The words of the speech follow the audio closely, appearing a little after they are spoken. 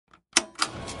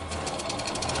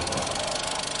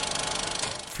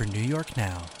For New York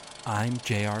Now, I'm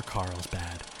J.R.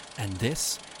 Carlsbad, and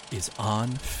this is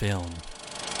On Film.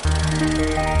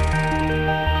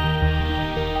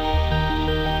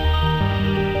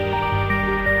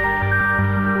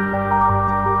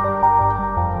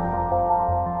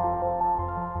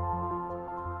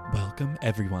 Welcome,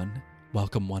 everyone.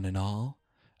 Welcome, one and all,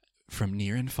 from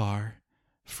near and far,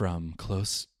 from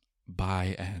close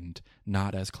by and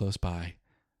not as close by.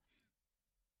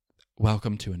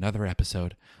 Welcome to another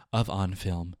episode of On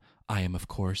Film. I am, of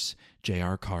course,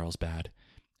 J.R. Carlsbad,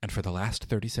 and for the last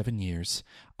 37 years,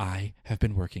 I have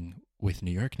been working with New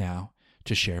York Now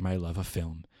to share my love of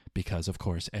film, because, of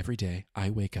course, every day I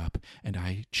wake up and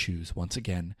I choose, once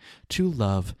again, to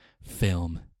love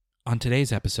film. On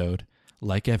today's episode,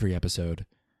 like every episode,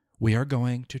 we are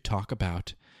going to talk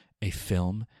about a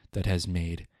film that has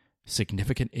made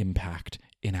significant impact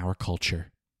in our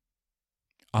culture.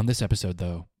 On this episode,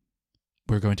 though,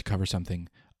 we're going to cover something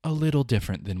a little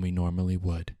different than we normally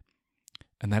would.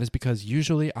 And that is because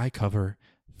usually I cover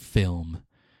film.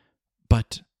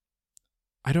 But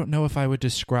I don't know if I would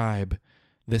describe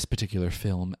this particular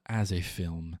film as a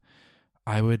film.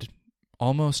 I would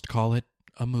almost call it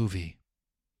a movie,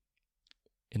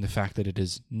 in the fact that it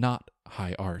is not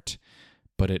high art,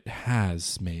 but it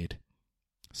has made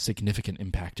significant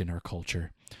impact in our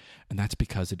culture. And that's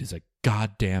because it is a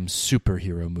goddamn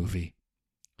superhero movie.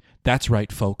 That's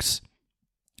right, folks.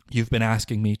 You've been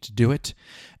asking me to do it,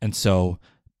 and so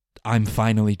I'm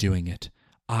finally doing it.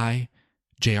 I,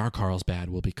 J.R. Carlsbad,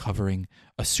 will be covering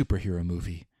a superhero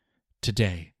movie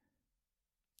today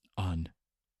on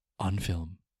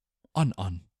film. On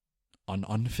film.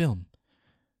 On film.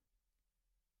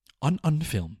 On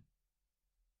film.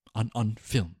 On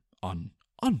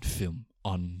film.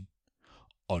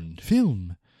 On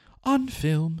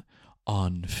film.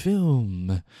 On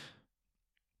film.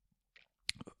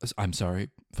 I'm sorry,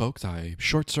 folks, I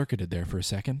short-circuited there for a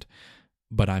second,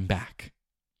 but I'm back.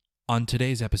 On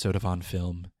today's episode of On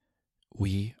Film,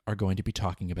 we are going to be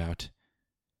talking about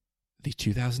the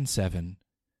 2007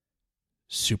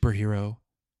 superhero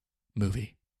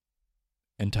movie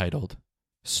entitled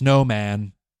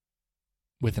Snowman,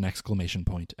 with an exclamation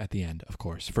point at the end, of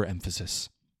course, for emphasis.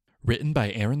 Written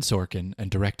by Aaron Sorkin and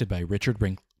directed by Richard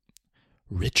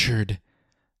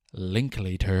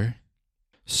Linklater,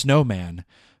 Snowman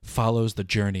follows the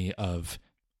journey of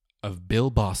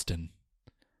Bill Boston,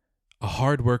 a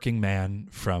hard-working man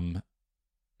from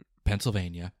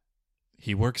Pennsylvania.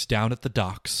 He works down at the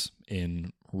docks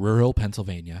in rural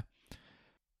Pennsylvania,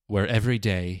 where every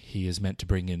day he is meant to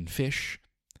bring in fish,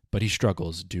 but he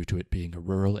struggles due to it being a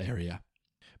rural area.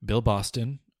 Bill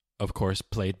Boston, of course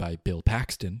played by Bill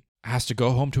Paxton, has to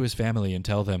go home to his family and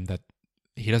tell them that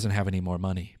he doesn't have any more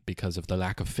money because of the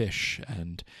lack of fish,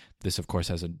 and this, of course,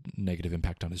 has a negative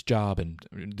impact on his job, and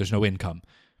there's no income.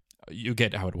 You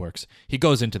get how it works. He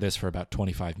goes into this for about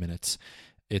 25 minutes.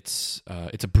 It's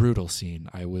a brutal scene,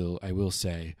 I will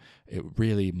say. It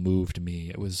really moved me.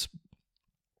 It was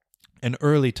an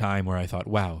early time where I thought,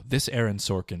 wow, this Aaron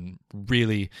Sorkin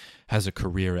really has a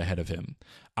career ahead of him.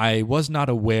 I was not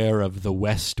aware of The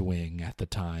West Wing at the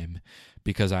time,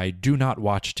 because I do not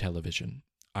watch television.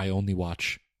 I only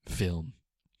watch film,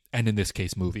 and in this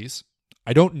case, movies.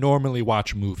 I don't normally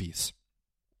watch movies.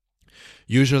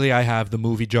 Usually I have the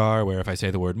movie jar where if I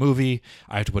say the word movie,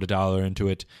 I have to put $1 into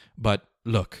it. But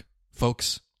look,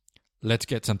 folks, let's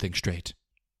get something straight.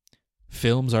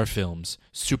 Films are films.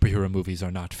 Superhero movies are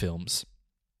not films.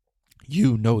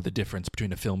 You know the difference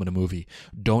between a film and a movie.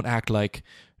 Don't act like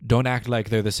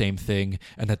they're the same thing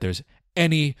and that there's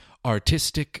any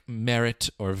artistic merit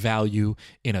or value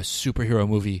in a superhero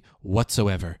movie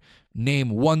whatsoever. Name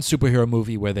one superhero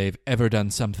movie where they've ever done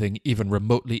something even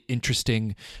remotely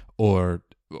interesting or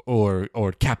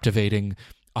captivating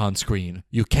on screen.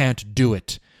 You can't do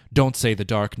it. Don't say The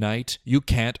Dark Knight. You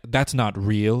can't. That's not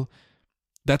real.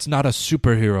 That's not a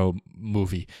superhero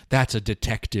movie. That's a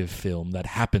detective film that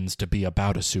happens to be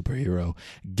about a superhero.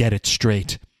 Get it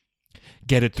straight.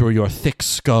 Get it through your thick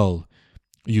skull,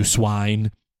 you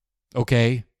swine.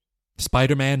 Okay?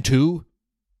 Spider-Man 2?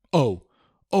 Oh,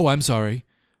 I'm sorry.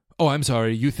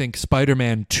 You think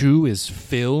Spider-Man 2 is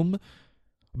film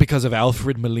because of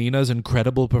Alfred Molina's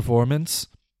incredible performance?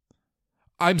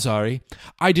 I'm sorry.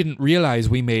 I didn't realize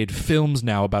we made films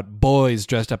now about boys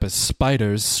dressed up as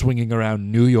spiders swinging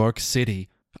around New York City.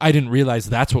 I didn't realize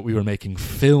that's what we were making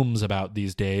films about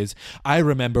these days. I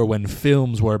remember when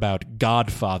films were about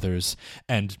godfathers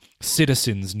and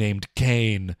citizens named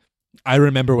Kane. I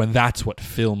remember when that's what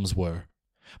films were.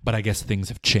 But I guess things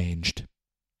have changed.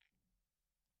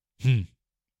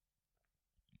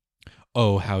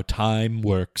 Oh, how time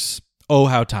works. Oh,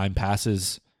 how time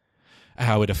passes.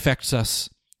 how it affects us,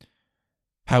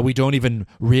 how we don't even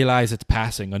realize it's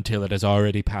passing until it has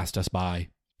already passed us by.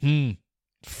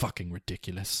 Fucking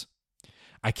ridiculous.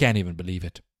 I can't even believe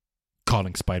it.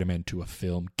 Calling Spider-Man 2 a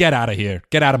film. Get out of here.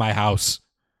 Get out of my house.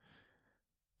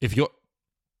 If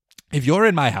you're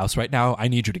in my house right now, I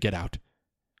need you to get out.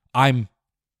 I'm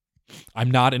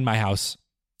not in my house.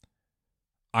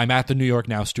 I'm at the New York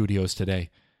Now studios today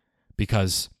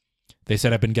because they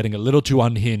said I've been getting a little too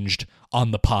unhinged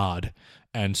on the pod,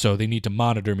 and so they need to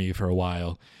monitor me for a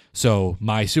while. So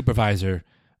my supervisor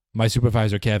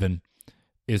Kevin,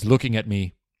 is looking at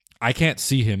me. I can't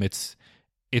see him. It's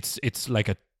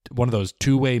like one of those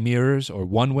two-way mirrors or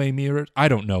one-way mirrors. I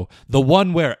don't know. The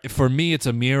one where, for me, it's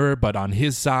a mirror, but on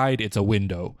his side, it's a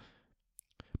window.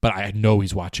 But I know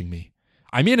he's watching me.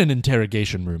 I'm in an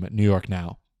interrogation room at New York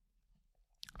Now.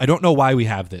 I don't know why we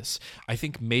have this. I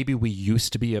think maybe we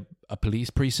used to be a police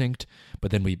precinct,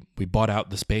 but then we bought out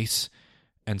the space,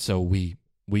 and so we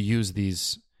use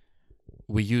these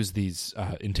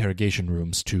interrogation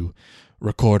rooms to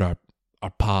record our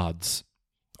pods,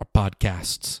 our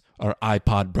podcasts, our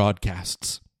iPod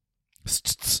broadcasts.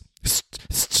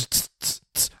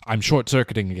 I'm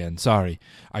short-circuiting again. Sorry.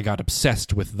 I got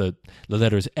obsessed with the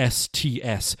letters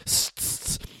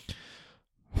STS.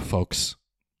 Folks.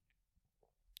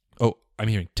 Oh, I'm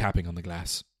hearing tapping on the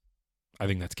glass. I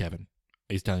think that's Kevin.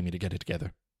 He's telling me to get it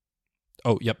together.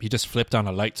 Oh, yep, he just flipped on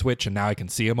a light switch, and now I can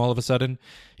see him all of a sudden.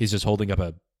 He's just holding up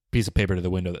a piece of paper to the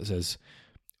window that says,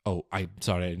 oh, I'm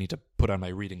sorry, I need to put on my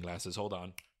reading glasses. Hold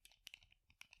on.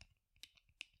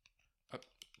 Oh,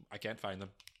 I can't find them.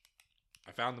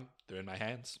 I found them. They're in my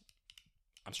hands.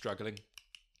 I'm struggling.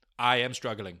 I am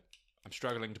struggling. I'm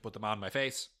struggling to put them on my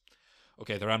face.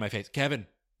 Okay, they're on my face. Kevin,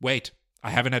 wait. I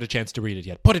haven't had a chance to read it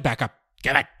yet. Put it back up.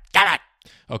 Get it.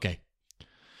 Okay.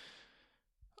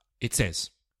 It says,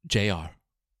 JR,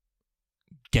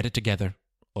 get it together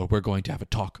or we're going to have a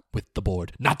talk with the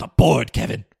board. Not the board,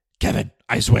 Kevin. Kevin,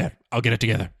 I swear, I'll get it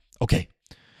together. Okay.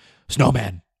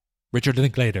 Snowman, Richard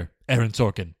Linklater, Aaron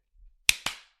Sorkin.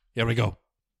 Here we go.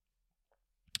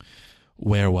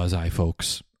 Where was I,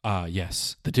 folks?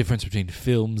 Yes, the difference between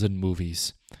films and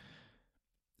movies.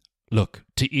 Look,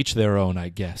 to each their own, I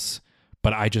guess,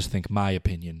 but I just think my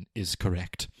opinion is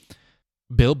correct.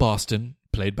 Bill Boston,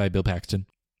 played by Bill Paxton,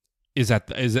 is at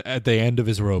the end of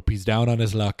his rope. He's down on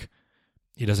his luck.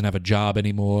 He doesn't have a job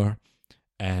anymore,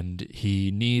 and he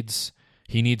needs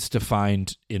to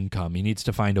find income. He needs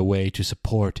to find a way to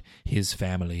support his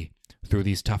family through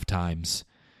these tough times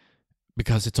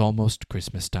because it's almost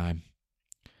Christmas time.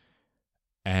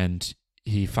 And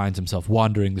he finds himself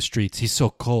wandering the streets. He's so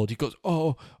cold. He goes,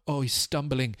 oh, he's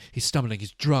stumbling. He's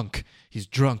drunk. He's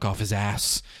drunk off his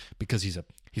ass because he's a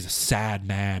sad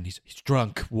man. He's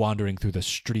drunk, wandering through the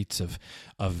streets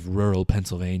of rural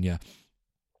Pennsylvania.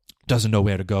 Doesn't know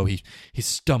where to go. He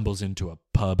stumbles into a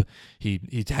pub.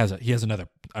 He has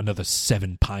another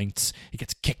 7 pints. He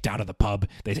gets kicked out of the pub.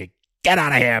 They say, "Get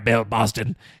out of here, Bill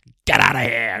Boston. Get out of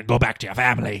here and go back to your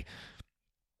family."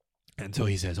 And so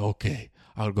he says, "Okay,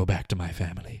 I'll go back to my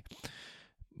family."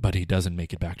 But he doesn't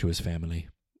make it back to his family.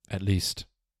 At least,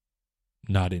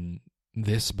 not in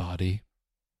this body.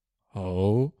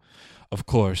 Oh, of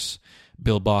course,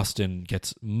 Bill Boston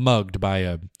gets mugged by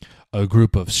a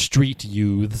group of street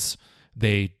youths.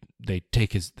 They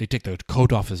take the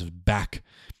coat off his back.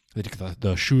 They take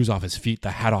the shoes off his feet,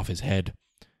 the hat off his head,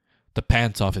 the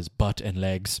pants off his butt and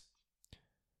legs,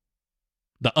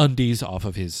 the undies off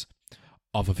of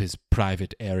his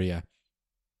private area.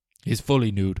 He's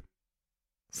fully nude.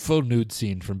 Full nude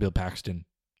scene from Bill Paxton.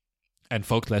 And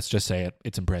folks, let's just say it,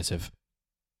 it's impressive.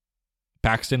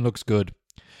 Paxton looks good.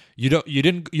 You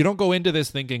don't go into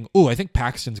this thinking, "Oh, I think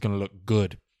Paxton's going to look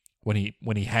good when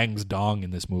he hangs dong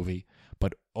in this movie."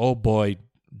 But oh boy,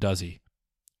 does he.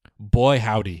 Boy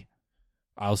howdy,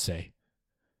 I'll say.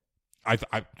 I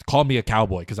call me a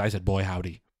cowboy because I said boy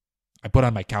howdy. I put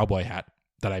on my cowboy hat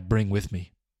that I bring with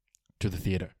me to the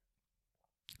theater.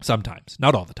 Sometimes,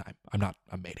 not all the time. I'm not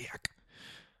a maniac.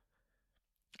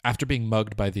 After being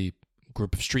mugged by the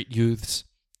group of street youths,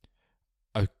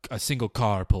 a single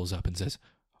car pulls up and says,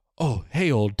 "Oh,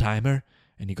 hey, old-timer."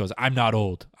 And he goes, "I'm not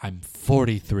old. I'm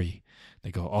 43.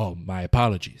 They go, "Oh, my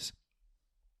apologies.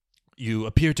 You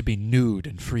appear to be nude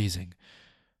and freezing.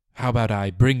 How about I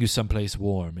bring you someplace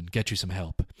warm and get you some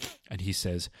help?" And he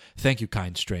says, "Thank you,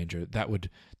 kind stranger. That would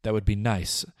be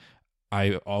nice.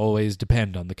 I always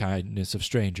depend on the kindness of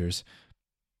strangers."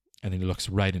 And then he looks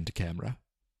right into camera.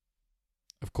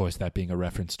 Of course, that being a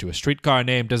reference to A Streetcar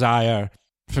Named Desire.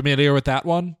 Familiar with that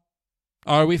one?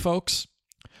 Are we, folks?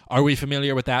 Are we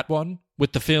familiar with that one?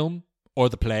 With the film or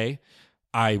the play?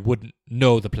 I wouldn't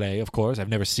know the play, of course. I've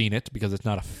never seen it because it's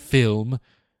not a film.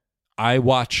 I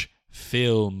watch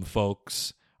film,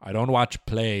 folks. I don't watch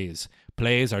plays.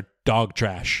 Plays are dog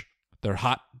trash. They're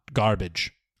hot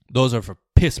garbage. Those are for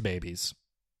piss babies.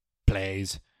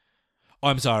 Plays. Oh,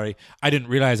 I'm sorry. I didn't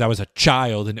realize I was a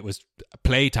child and it was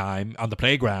playtime on the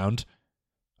playground.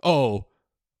 Oh,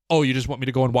 you just want me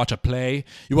to go and watch a play?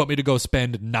 You want me to go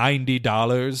spend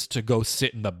 $90 to go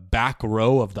sit in the back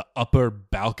row of the upper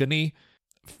balcony,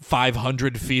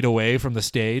 500 feet away from the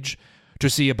stage, to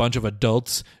see a bunch of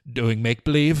adults doing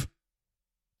make-believe?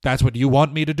 That's what you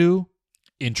want me to do?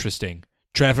 Interesting.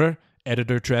 Trevor,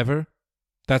 editor Trevor,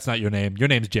 that's not your name. Your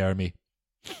name's Jeremy.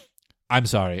 I'm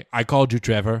sorry. I called you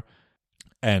Trevor,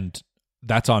 and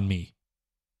that's on me.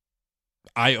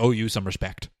 I owe you some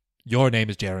respect. Your name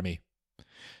is Jeremy.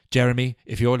 Jeremy,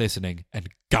 if you're listening, and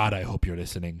God, I hope you're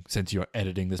listening since you're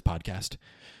editing this podcast,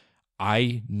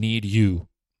 I need you.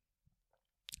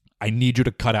 I need you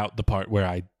to cut out the part where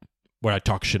I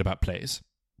talk shit about plays.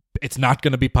 It's not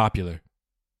going to be popular.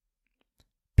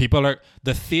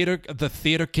 The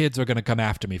theater kids are going to come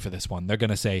after me for this one. They're going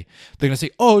to say,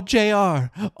 "Oh, JR,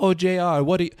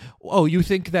 you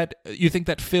think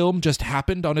that film just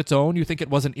happened on its own? You think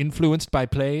it wasn't influenced by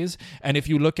plays? And if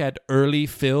you look at early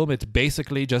film, it's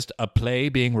basically just a play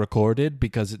being recorded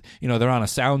because, they're on a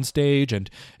soundstage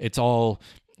and it's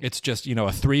just, a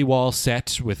 3-wall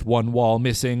set with one wall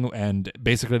missing, and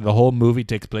basically the whole movie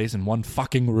takes place in one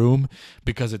fucking room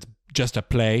because it's just a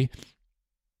play."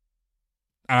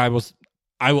 I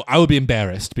will be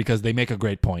embarrassed because they make a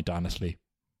great point, honestly.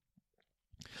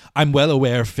 I'm well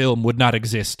aware film would not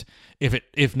exist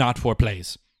if not for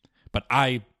plays, but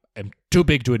I am too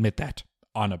big to admit that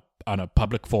on a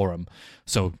public forum.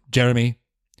 So Jeremy,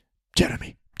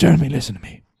 listen to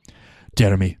me.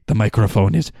 Jeremy, the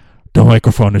microphone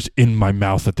is in my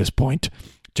mouth at this point.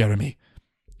 Jeremy,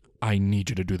 I need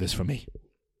you to do this for me.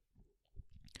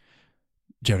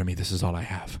 Jeremy, this is all I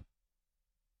have.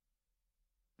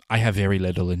 I have very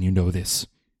little, and you know this.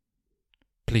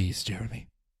 Please, Jeremy.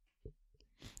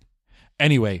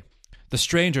 Anyway, the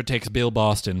stranger takes Bill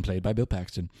Boston, played by Bill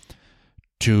Paxton,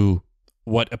 to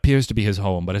what appears to be his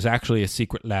home, but is actually a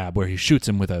secret lab where he shoots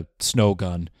him with a snow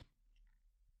gun.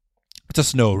 It's a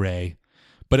snow ray,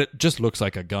 but it just looks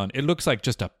like a gun. It looks like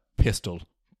just a pistol.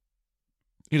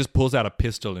 He just pulls out a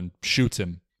pistol and shoots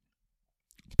him.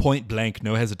 Point blank,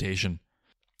 no hesitation.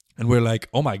 And we're like,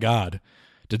 oh my God.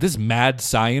 Did this mad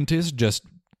scientist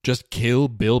just kill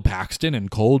Bill Paxton in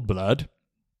cold blood?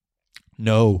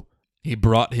 No, he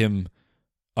brought him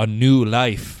a new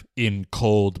life in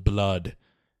cold blood.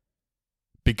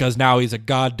 Because now he's a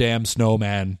goddamn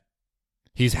snowman.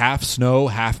 He's half snow,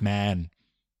 half man.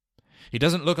 He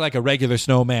doesn't look like a regular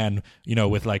snowman,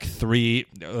 with like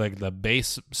the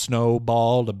base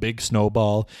snowball, the big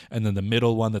snowball, and then the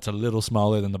middle one that's a little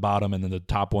smaller than the bottom, and then the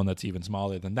top one that's even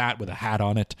smaller than that with a hat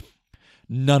on it.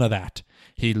 None of that.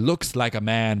 He looks like a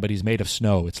man, but he's made of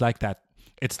snow. It's like that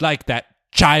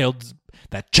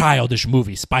childish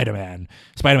movie, Spider-Man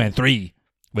 3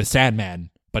 with Sandman,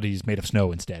 but he's made of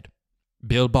snow instead.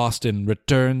 Bill Boston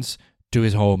returns to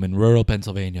his home in rural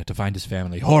Pennsylvania to find his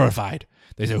family horrified.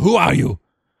 They say, "Who are you?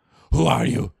 Who are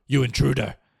you? You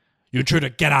intruder! You intruder!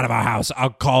 Get out of our house! I'll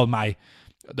call my..."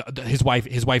 His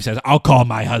wife says, "I'll call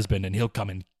my husband and he'll come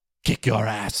and kick your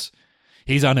ass.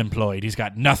 He's unemployed. He's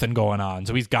got nothing going on,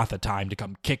 so he's got the time to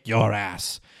come kick your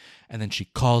ass." And then she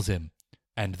calls him,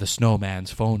 and the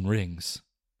snowman's phone rings.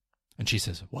 And she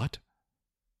says, "What?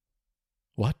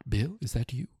 What, Bill? Is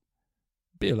that you?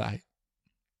 Bill, I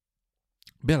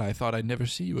thought I'd never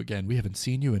see you again. We haven't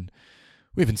seen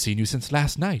you since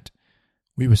last night.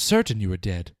 We were certain you were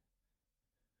dead."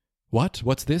 "What?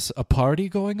 What's this? A party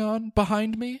going on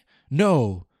behind me?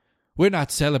 No, we're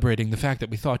not celebrating the fact that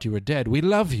we thought you were dead. We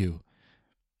love you.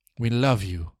 We love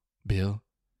you, Bill.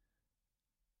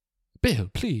 Bill,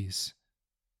 please.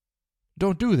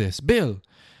 Don't do this, Bill."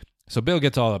 So Bill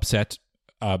gets all upset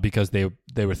because they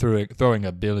were throwing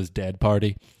a Bill is dead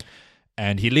party,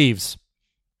 and he leaves.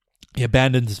 He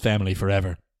abandons his family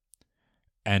forever,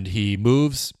 and he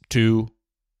moves to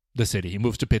the city. He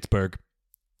moves to Pittsburgh,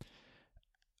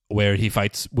 where he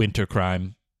fights winter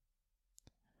crime.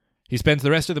 He spends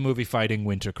the rest of the movie fighting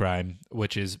winter crime,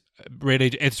 which is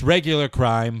it's regular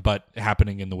crime, but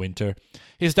happening in the winter.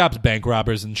 He stops bank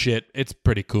robbers and shit. It's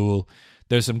pretty cool.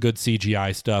 There's some good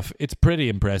CGI stuff. It's pretty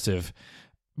impressive,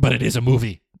 but it is a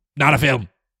movie, not a film.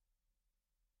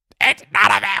 It's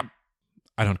not a film.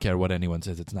 I don't care what anyone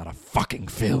says. It's not a fucking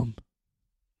film.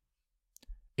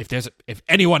 If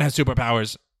anyone has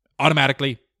superpowers,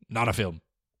 automatically not a film.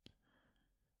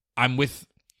 I'm with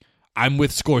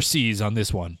Scorsese on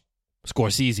this one.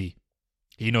 Scorsese,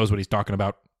 he knows what he's talking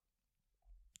about.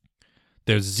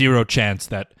 There's zero chance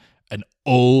that an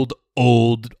old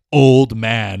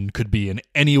man could be in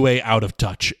any way out of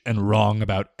touch and wrong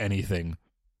about anything.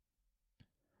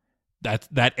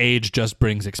 That age just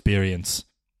brings experience.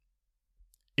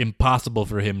 Impossible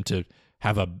for him to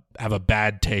have a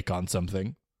bad take on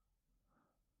something.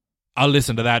 I'll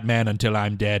listen to that man until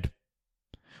I'm dead,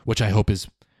 which I hope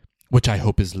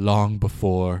is long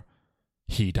before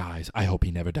he dies. I hope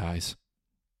he never dies.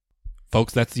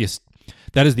 Folks, that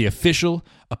is the official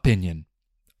opinion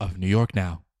of New York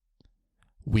Now.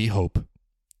 We hope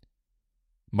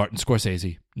Martin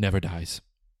Scorsese never dies.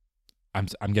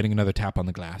 I'm getting another tap on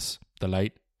the glass. The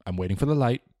light, I'm waiting for the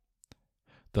light.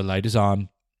 The light is on.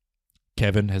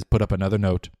 Kevin has put up another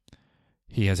note.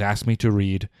 He has asked me to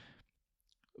read.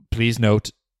 Please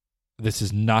note, this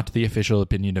is not the official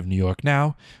opinion of New York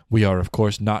Now. We are, of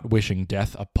course, not wishing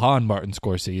death upon Martin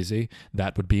Scorsese.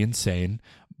 That would be insane.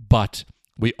 But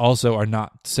we also are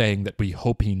not saying that we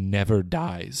hope he never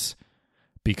dies,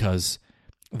 because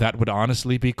that would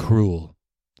honestly be cruel.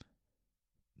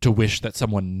 To wish that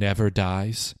someone never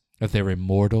dies, that they're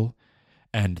immortal,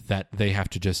 and that they have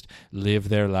to just live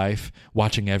their life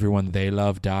watching everyone they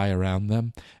love die around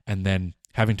them, and then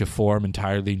having to form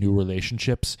entirely new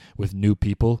relationships with new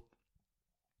people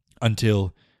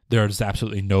until there is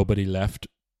absolutely nobody left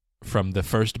from the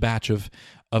first batch of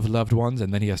loved ones,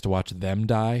 and then he has to watch them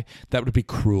die. That would be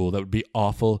cruel. That would be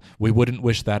awful. We wouldn't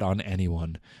wish that on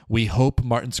anyone. We hope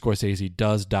Martin Scorsese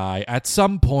does die at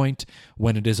some point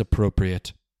when it is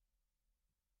appropriate.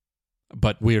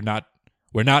 But we're not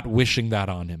wishing that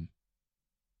on him.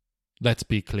 Let's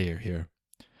be clear here.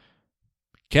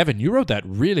 Kevin, you wrote that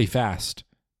really fast.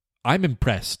 I'm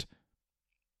impressed.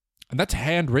 And that's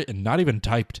handwritten, not even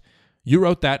typed. You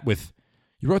wrote that with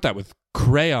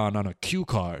crayon on a cue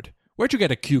card. Where'd you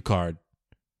get a cue card?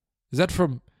 Is that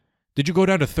from... Did you go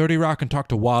down to 30 Rock and talk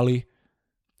to Wally?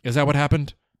 Is that what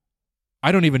happened?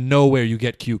 I don't even know where you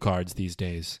get cue cards these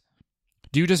days.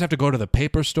 Do you just have to go to the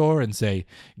paper store and say,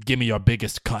 "Give me your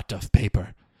biggest cut of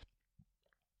paper"?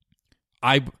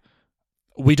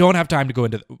 We don't have time to go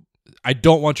into... I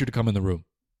don't want you to come in the room.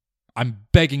 I'm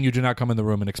begging you to not come in the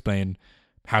room and explain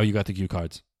how you got the cue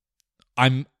cards.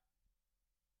 I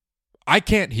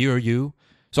can't hear you,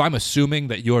 so I'm assuming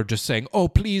that you're just saying, "Oh,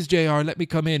 please, JR, let me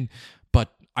come in,"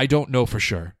 but I don't know for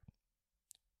sure.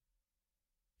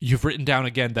 You've written down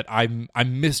again that I'm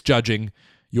misjudging.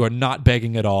 You are not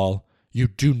begging at all. You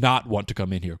do not want to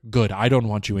come in here. Good, I don't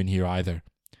want you in here either.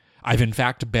 I've in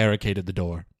fact barricaded the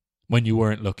door when you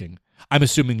weren't looking. I'm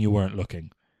assuming you weren't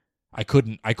looking. I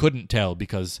couldn't tell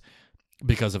because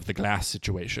of the glass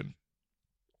situation.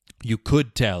 You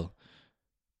could tell.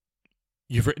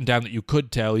 You've written down that you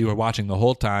could tell you were watching the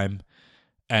whole time,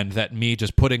 and that me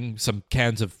just putting some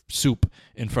cans of soup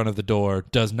in front of the door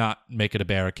does not make it a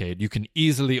barricade. You can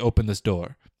easily open this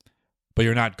door, but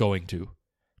you're not going to.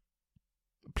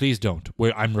 Please don't.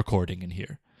 I'm recording in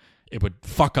here. It would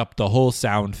fuck up the whole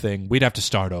sound thing. We'd have to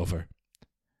start over.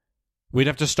 We'd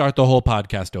have to start the whole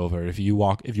podcast over if you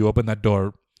open that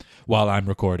door while I'm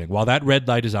recording. While that red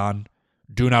light is on,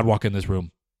 do not walk in this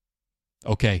room.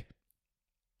 Okay.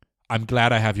 I'm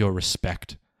glad I have your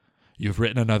respect. You've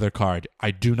written another card.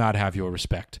 I do not have your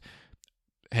respect.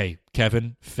 Hey,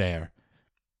 Kevin, fair.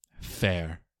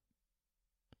 Fair.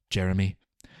 Jeremy,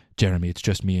 it's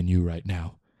just me and you right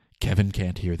now. Kevin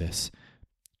can't hear this.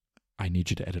 I need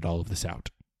you to edit all of this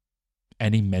out.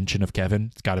 Any mention of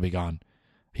Kevin, it's got to be gone.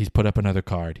 He's put up another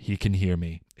card. He can hear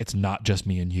me. It's not just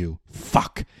me and you.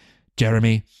 Fuck!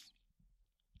 Jeremy,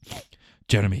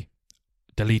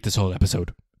 delete this whole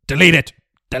episode. Delete it!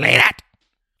 Delete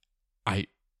it!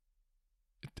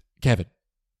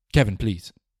 Kevin,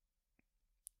 please.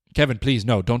 Kevin, please,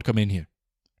 no, don't come in here.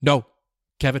 No,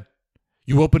 Kevin,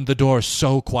 you opened the door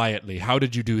so quietly. How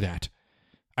did you do that?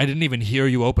 I didn't even hear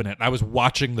you open it. I was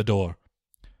watching the door.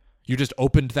 You just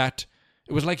opened that.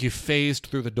 It was like you phased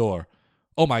through the door.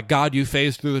 Oh my God, you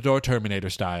phased through the door Terminator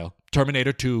style.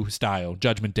 Terminator 2 style.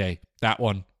 Judgment Day. That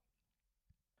one.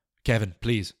 Kevin,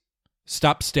 please.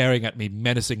 Stop staring at me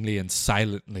menacingly and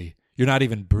silently. You're not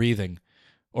even breathing.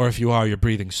 Or if you are, you're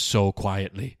breathing so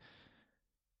quietly.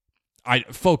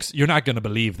 Folks, you're not going to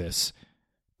believe this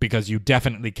because you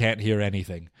definitely can't hear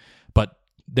anything. But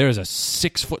there is a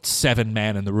 6'7"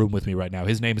 man in the room with me right now.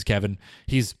 His name is Kevin.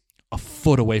 He's a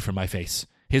foot away from my face.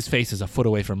 His face is a foot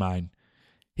away from mine.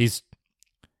 He's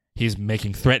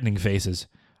making threatening faces.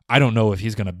 I don't know if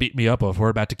he's going to beat me up or if we're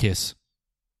about to kiss.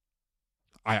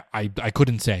 I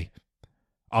couldn't say.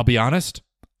 I'll be honest,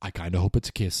 I kind of hope it's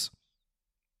a kiss.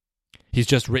 He's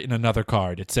just written another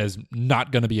card. It says,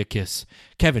 not going to be a kiss.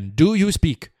 Kevin, do you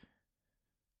speak?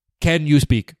 Can you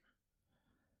speak?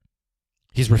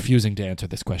 He's refusing to answer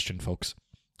this question, folks.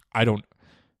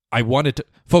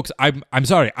 Folks, I'm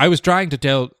sorry. I'm trying to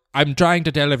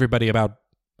tell everybody about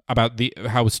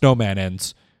how Snowman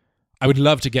ends. I would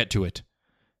love to get to it.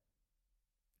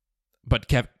 But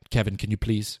Kevin, can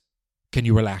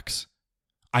you relax?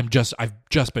 I've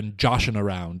just been joshing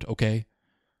around, okay?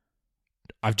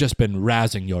 I've just been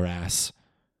razzing your ass.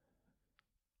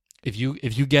 If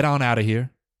you get on out of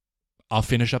here, I'll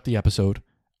finish up the episode.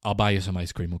 I'll buy you some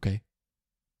ice cream, okay?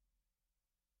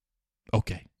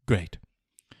 Okay, great.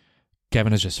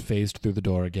 Kevin has just phased through the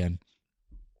door again.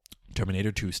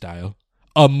 Terminator 2 style.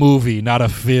 A movie, not a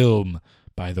film,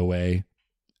 by the way.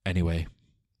 Anyway.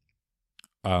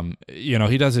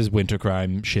 He does his winter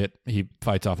crime shit. He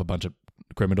fights off a bunch of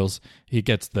criminals. He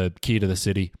gets the key to the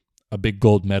city, a big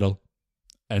gold medal.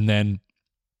 And then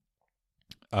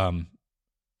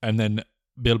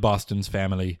Bill Boston's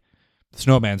family,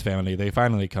 Snowman's family, they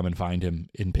finally come and find him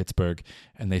in Pittsburgh,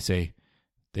 and they say,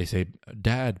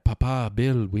 Dad, Papa,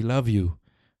 Bill, we love you.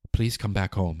 Please come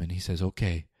back home. And he says,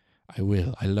 okay, I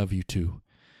will. I love you too.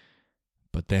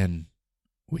 But then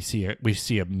we see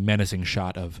a menacing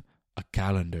shot of a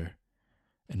calendar.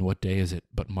 And what day is it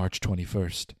but March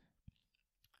 21st?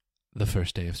 The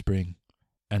first day of spring.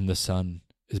 And the sun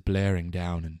is blaring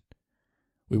down, and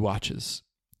we watch as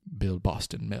Bill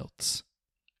Boston melts.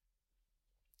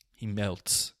 He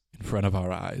melts in front of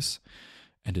our eyes,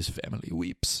 and his family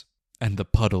weeps. And the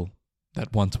puddle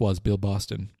that once was Bill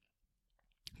Boston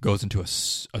goes into a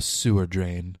sewer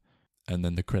drain, and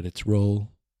then the credits roll,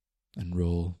 and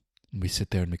we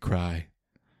sit there and we cry.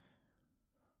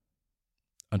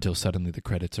 Until suddenly the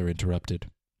credits are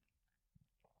interrupted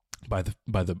by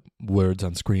the words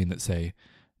on screen that say,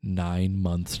 9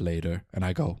 months later. And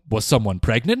I go, was someone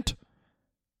pregnant?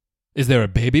 Is there a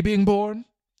baby being born?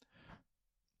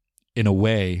 In a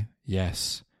way,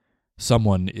 yes.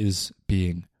 Someone is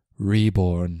being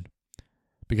reborn.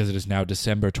 Because it is now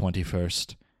December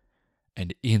 21st.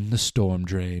 And in the storm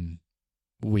drain,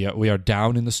 we are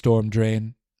down in the storm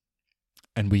drain.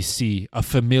 And we see a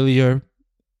familiar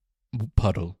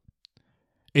puddle.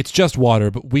 It's just water,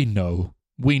 but we know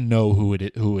who it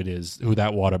is, who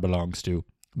that water belongs to.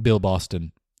 Bill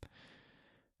Boston.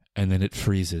 And then it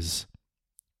freezes.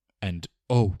 And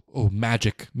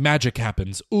magic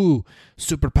happens. Ooh,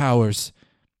 superpowers.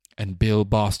 And Bill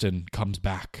Boston comes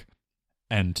back.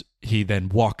 And he then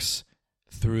walks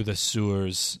through the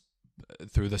sewers,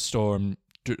 through the storm,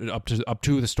 up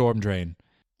to the storm drain,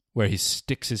 where he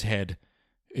sticks his head.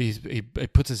 He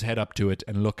puts his head up to it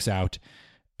and looks out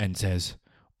and says,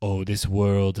 "Oh, this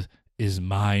world is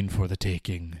mine for the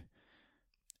taking."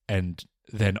 And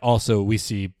then also we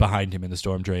see behind him in the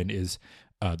storm drain is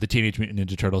the Teenage Mutant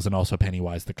Ninja Turtles and also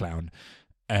Pennywise the Clown.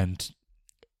 And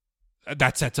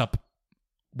that sets up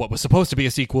what was supposed to be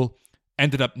a sequel,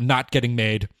 ended up not getting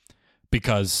made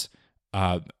because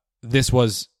this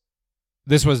was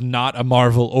not a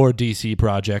Marvel or DC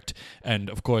project. And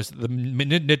of course, the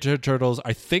Ninja Turtles,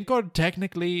 I think, are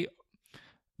technically,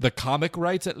 the comic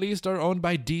rights at least are owned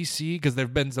by DC, because there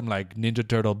have been some like Ninja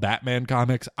Turtle Batman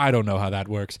comics. I don't know how that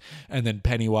works. And then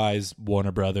Pennywise,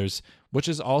 Warner Brothers, which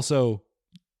is also,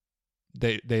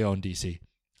 they own DC.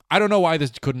 I don't know why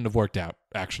this couldn't have worked out,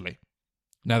 actually,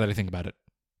 now that I think about it.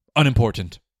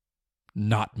 Unimportant.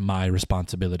 Not my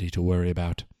responsibility to worry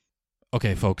about.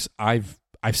 Okay, folks, I've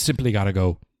simply got to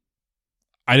go.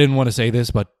 I didn't want to say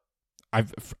this, but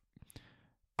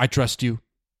I trust you.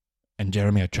 And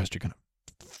Jeremy, I trust you're going to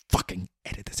fucking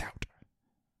edit this out.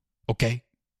 Okay?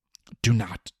 Do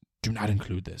not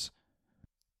include this.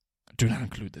 Do not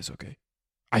include this, okay?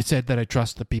 I said that I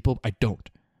trust the people. I don't.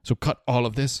 So cut all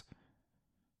of this.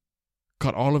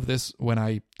 Cut all of this when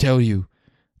I tell you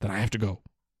that I have to go.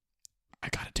 I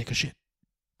gotta take a shit.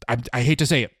 I hate to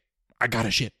say it. I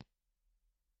gotta shit.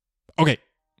 Okay,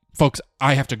 folks,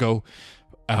 I have to go.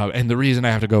 And the reason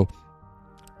I have to go,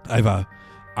 I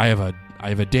have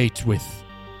a date with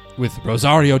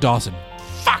Rosario Dawson.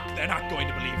 Fuck, they're not going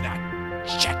to believe that.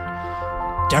 Shit.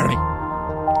 Jeremy,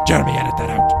 edit that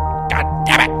out. God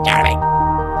damn it, Jeremy.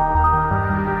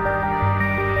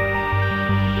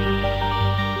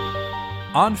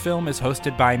 On Film is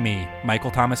hosted by me,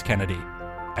 Michael Thomas Kennedy.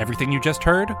 Everything you just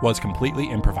heard was completely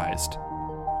improvised.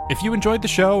 If you enjoyed the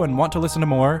show and want to listen to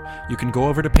more, you can go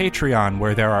over to Patreon,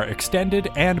 where there are extended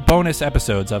and bonus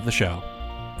episodes of the show.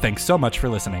 Thanks so much for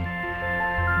listening.